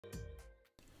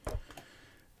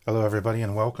Hello everybody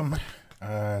and welcome.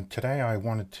 Today I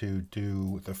wanted to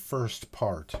do the first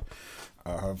part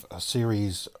of a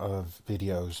series of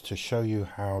videos to show you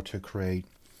how to create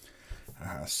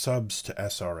subs to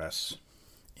SRS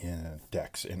in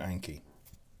decks in ANKI.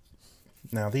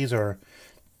 Now these are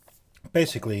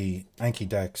basically ANKI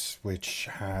decks which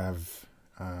have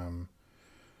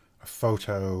a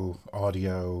photo,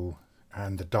 audio,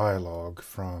 and the dialogue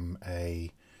from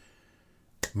a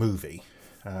movie.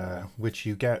 Which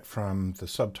you get from the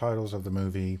subtitles of the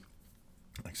movie,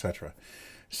 etc.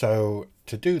 So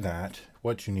to do that,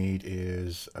 what you need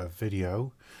is a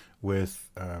video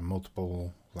with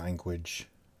multiple language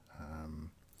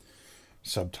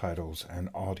subtitles and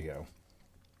audio.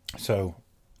 So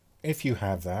if you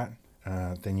have that,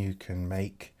 then you can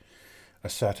make a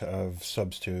set of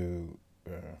subs to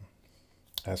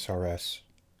SRS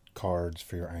cards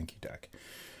for your ANKI deck.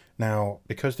 Now,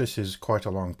 because this is quite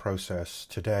a long process,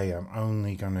 today I'm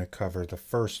only going to cover the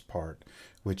first part,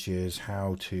 which is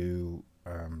how to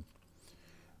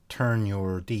turn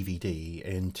your DVD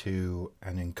into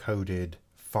an encoded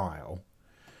file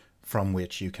from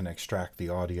which you can extract the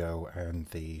audio and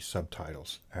the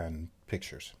subtitles and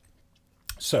pictures.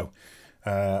 So,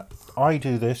 I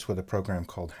do this with a program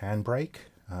called Handbrake.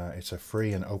 It's a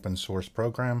free and open source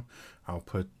program. I'll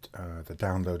put the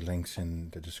download links in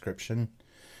the description.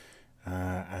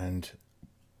 And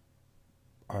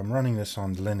I'm running this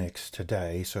on Linux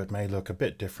today, so it may look a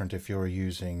bit different if you're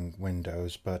using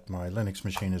Windows, but my Linux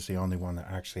machine is the only one that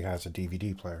actually has a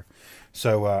DVD player.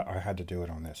 So I had to do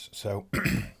it on this. So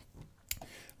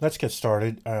let's get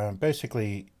started.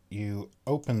 Basically, you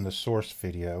open the source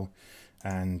video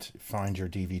and find your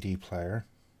DVD player.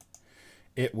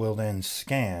 It will then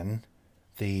scan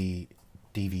the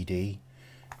DVD,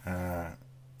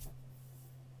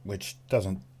 which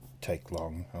doesn't take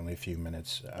long, only a few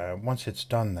minutes. Once it's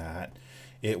done that,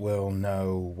 it will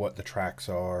know what the tracks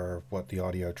are, what the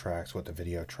audio tracks, what the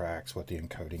video tracks, what the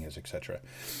encoding is, etc.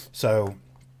 So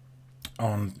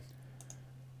on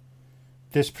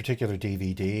this particular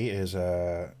DVD is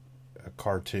a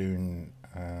cartoon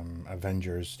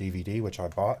Avengers DVD, which I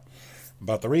bought.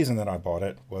 But the reason that I bought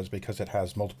it was because it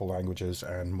has multiple languages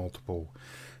and multiple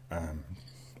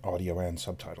audio and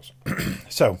subtitles.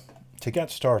 So to get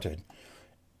started,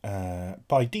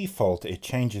 by default, it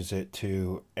changes it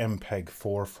to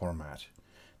MPEG-4 format.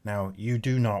 Now, you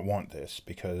do not want this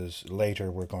because later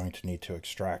we're going to need to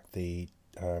extract the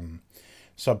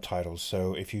subtitles.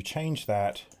 So if you change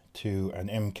that to an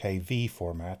MKV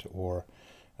format or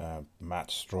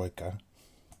Matstroika,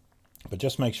 but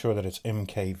just make sure that it's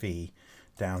MKV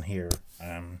down here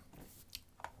and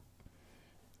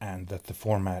that the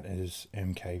format is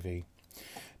MKV.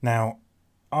 Now,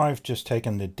 I've just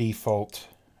taken the default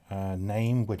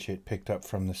name, which it picked up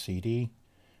from the DVD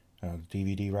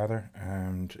rather,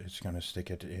 and it's going to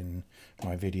stick it in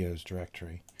my videos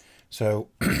directory. So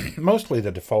mostly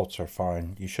the defaults are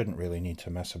fine. You shouldn't really need to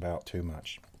mess about too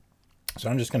much. So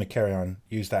I'm just going to carry on,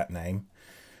 use that name.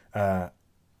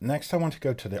 Next I want to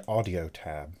go to the audio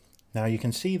tab. Now you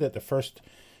can see that the first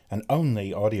and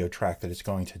only audio track that it's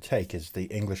going to take is the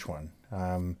English one.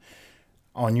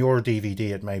 On your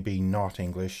DVD, it may be not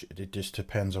English. It just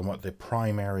depends on what the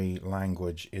primary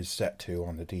language is set to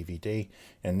on the DVD.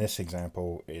 In this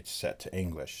example, it's set to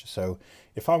English. So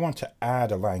if I want to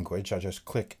add a language, I just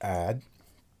click Add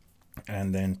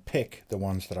and then pick the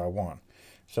ones that I want.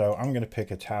 So I'm going to pick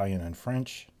Italian and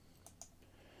French.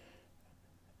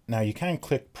 Now you can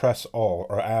click Press All,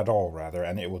 or Add All rather,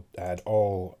 and it will add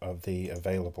all of the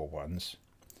available ones.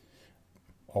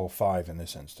 All 5 in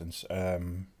this instance.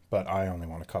 But I only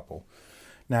want a couple.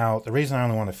 Now, the reason I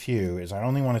only want a few is I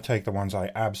only want to take the ones I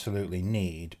absolutely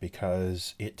need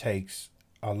because it takes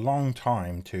a long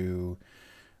time to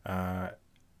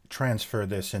transfer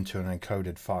this into an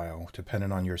encoded file,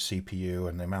 depending on your CPU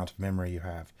and the amount of memory you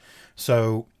have.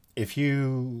 So if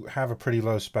you have a pretty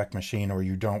low spec machine or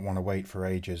you don't want to wait for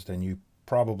ages, then you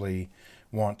probably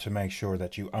want to make sure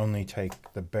that you only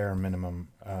take the bare minimum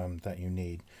that you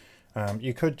need.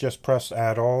 You could just press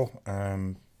Add All,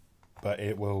 but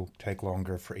it will take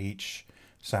longer for each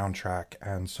soundtrack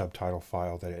and subtitle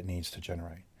file that it needs to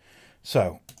generate.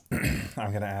 So I'm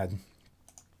going to add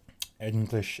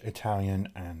English, Italian,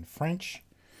 and French.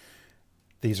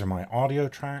 These are my audio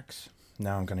tracks.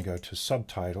 Now I'm going to go to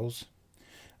subtitles,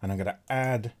 and I'm going to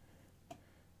add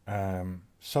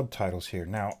subtitles here.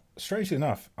 Now, strangely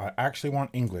enough, I actually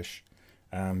want English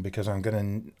because I'm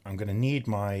going to need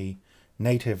my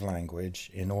native language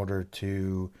in order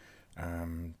to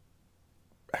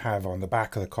have on the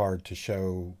back of the card to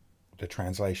show the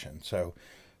translation. So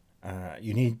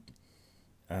you need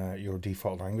your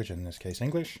default language, in this case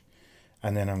English,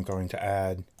 and then I'm going to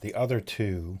add the other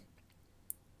two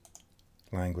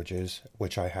languages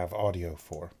which I have audio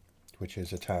for, which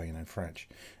is Italian and French.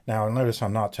 Now notice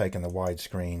I'm not taking the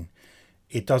widescreen.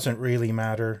 It doesn't really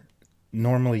matter.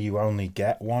 Normally you only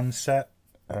get one set.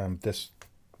 This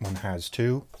one has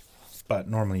two, but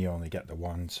normally you only get the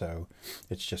one, so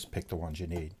it's just pick the ones you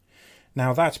need.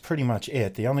 Now that's pretty much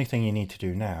it. The only thing you need to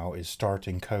do now is start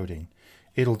encoding.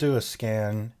 It'll do a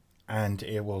scan and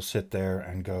it will sit there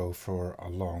and go for a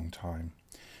long time.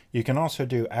 You can also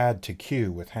do add to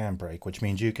queue with Handbrake, which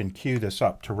means you can queue this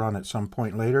up to run at some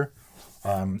point later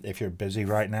if you're busy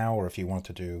right now, or if you want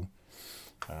to do,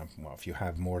 well, if you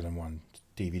have more than one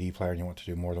DVD player and you want to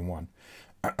do more than one.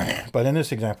 But in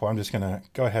this example, I'm just going to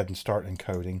go ahead and start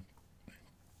encoding.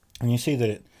 And you see that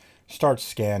it starts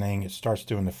scanning, it starts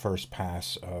doing the first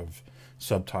pass of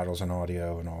subtitles and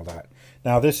audio and all that.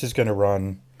 Now this is going to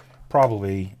run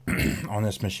probably on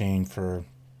this machine for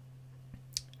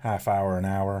half hour, an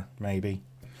hour, maybe.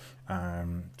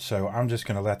 So I'm just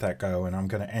going to let that go, and I'm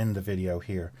going to end the video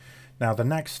here. Now the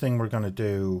next thing we're going to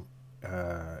do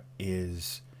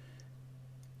is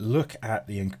look at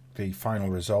the final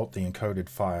result, the encoded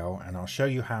file, and I'll show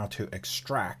you how to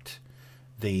extract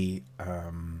the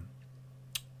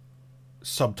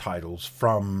subtitles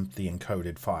from the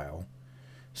encoded file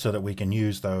so that we can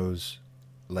use those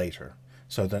later.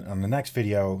 So that on the next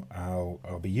video,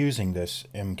 I'll be using this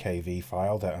MKV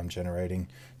file that I'm generating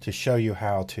to show you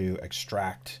how to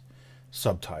extract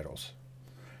subtitles.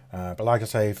 But like I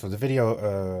say, for the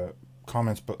video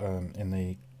comments, in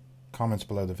the comments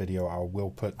below the video, I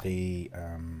will put the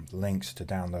links to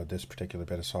download this particular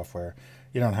bit of software.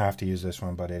 You don't have to use this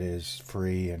one, but it is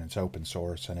free and it's open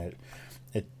source, and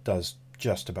it does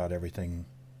just about everything,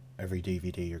 every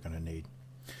DVD you're going to need.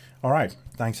 All right,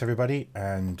 thanks everybody,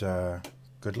 and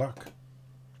good luck.